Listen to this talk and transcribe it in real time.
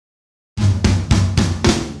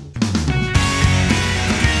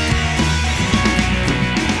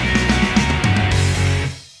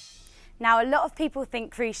Now, a lot of people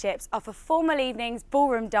think cruise ships offer formal evenings,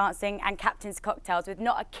 ballroom dancing and captain's cocktails with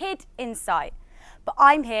not a kid in sight. But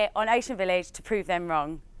I'm here on Ocean Village to prove them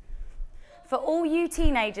wrong. For all you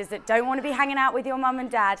teenagers that don't want to be hanging out with your mum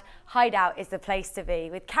and dad, Hideout is the place to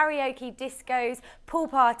be, with karaoke, discos, pool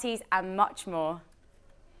parties and much more.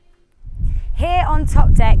 Here on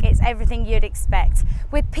Top Deck, it's everything you'd expect,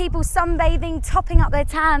 with people sunbathing, topping up their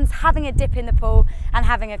tans, having a dip in the pool and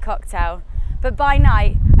having a cocktail. But by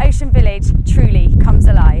night, Ocean Village truly comes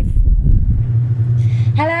alive.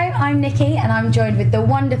 Hello, I'm Nikki and I'm joined with the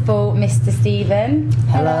wonderful Mr. Stephen.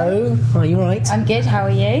 Hello. Are you right? I'm good, how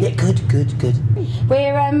are you? Yeah, good.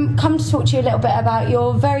 We're come to talk to you a little bit about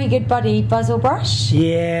your very good buddy, Basil Brush.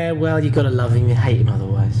 Yeah, well, you've got to love him, you hate him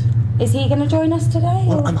otherwise. Is he going to join us today?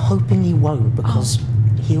 Well, I'm hoping he won't, because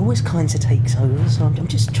he always kind of takes over, so I'm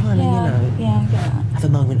just trying to, have a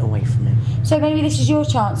moment away from him. So maybe this is your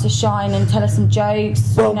chance to shine and tell us some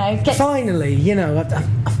jokes. Well, finally,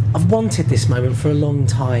 I've wanted this moment for a long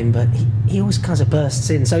time, but he always kind of bursts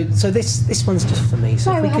in. So this one's just for me.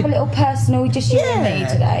 So we have a little personal, just you and me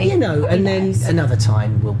today. And then another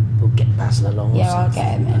time we'll get Basil along. Yeah, I'll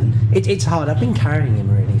get him in. It's hard. I've been carrying him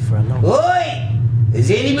really for a long time. Oi! Has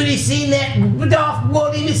anybody seen that daft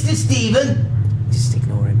body, Mr. Stephen? Just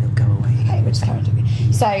ignore him. He'll go away. Okay, we're just carrying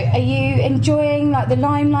on. So, are you enjoying the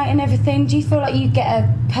limelight and everything? Do you feel like you get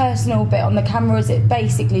a personal bit on the camera, or is it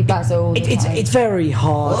basically Basil? It's very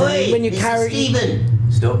hard. Oi, when you Mr.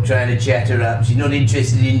 Stephen, stop trying to chat her up. She's not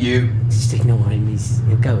interested in you. Just ignore him.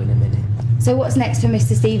 He'll go in a minute. So what's next for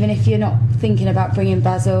Mr. Stephen if you're not thinking about bringing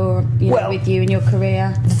Basil with you in your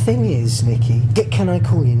career? The thing is, Nikki, can I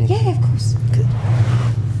call you Nikki? Yeah, of course. Good.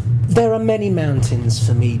 There are many mountains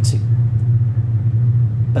for me to...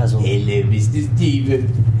 Basil. Hello, Mr. Stephen.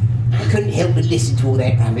 I couldn't help but listen to all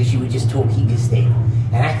that rubbish you were just talking just then.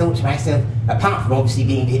 And I thought to myself, apart from obviously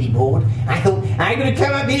being very bored, I thought, I'm going to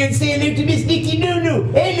come up here and say hello to Miss Nikki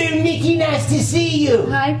Nunu. Hello, Nikki, nice to see you.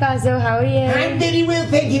 Hi, Basil, how are you? I'm very well,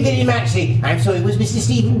 thank you very much. I'm sorry, was Mr.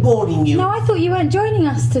 Stephen boring you? No, I thought you weren't joining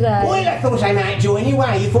us today. Well, I thought I might join you.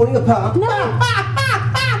 Why, are you falling apart? No.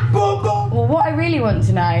 Well, what I really want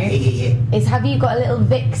to know is, have you got a little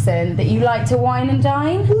vixen that you like to wine and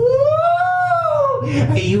dine? Ooh,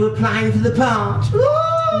 are you applying for the part?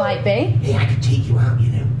 Ooh. Might be. Yeah, I could take you out,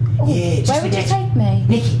 you know. Ooh, yeah, where would you take me?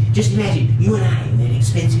 Nikki, just imagine, you and I in an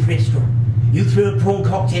expensive restaurant. You threw a prawn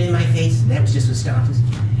cocktail in my face, and that was just for starters.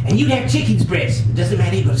 And you'd have chicken's breast. It doesn't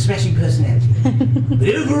matter, you've got a smashing personality. But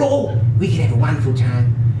overall, we could have a wonderful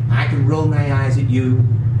time. I could roll my eyes at you.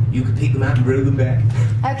 You could pick them up and roll them back.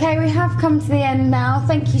 Okay, we have come to the end now.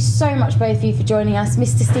 Thank you so much, both of you, for joining us.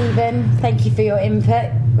 Mr. Stephen, thank you for your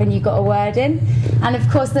input when you got a word in. And of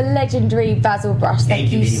course, the legendary Basil Brush,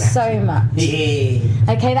 thank you so much. Yeah.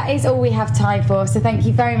 Okay, that is all we have time for. So thank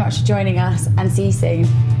you very much for joining us and see you soon.